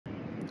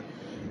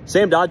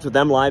Sam Dodge with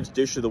MLive's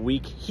Dish of the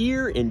Week.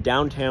 Here in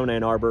downtown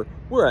Ann Arbor,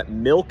 we're at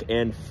Milk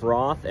and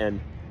Froth,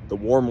 and the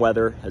warm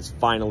weather has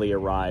finally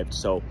arrived.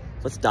 So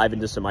let's dive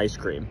into some ice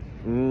cream.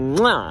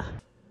 Mwah!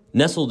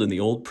 Nestled in the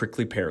old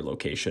Prickly Pear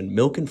location,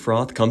 Milk and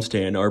Froth comes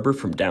to Ann Arbor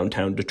from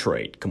downtown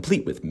Detroit,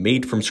 complete with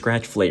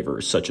made-from-scratch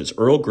flavors such as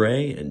Earl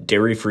Grey and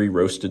dairy-free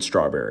roasted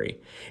strawberry.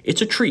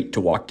 It's a treat to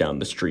walk down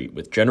the street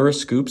with generous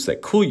scoops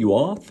that cool you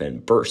off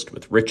and burst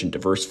with rich and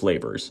diverse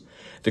flavors.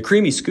 The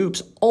creamy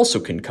scoops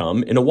also can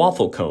come in a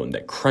waffle cone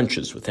that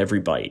crunches with every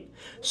bite.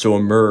 So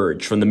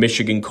emerge from the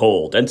Michigan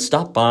cold and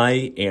stop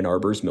by Ann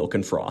Arbor's Milk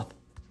and Froth.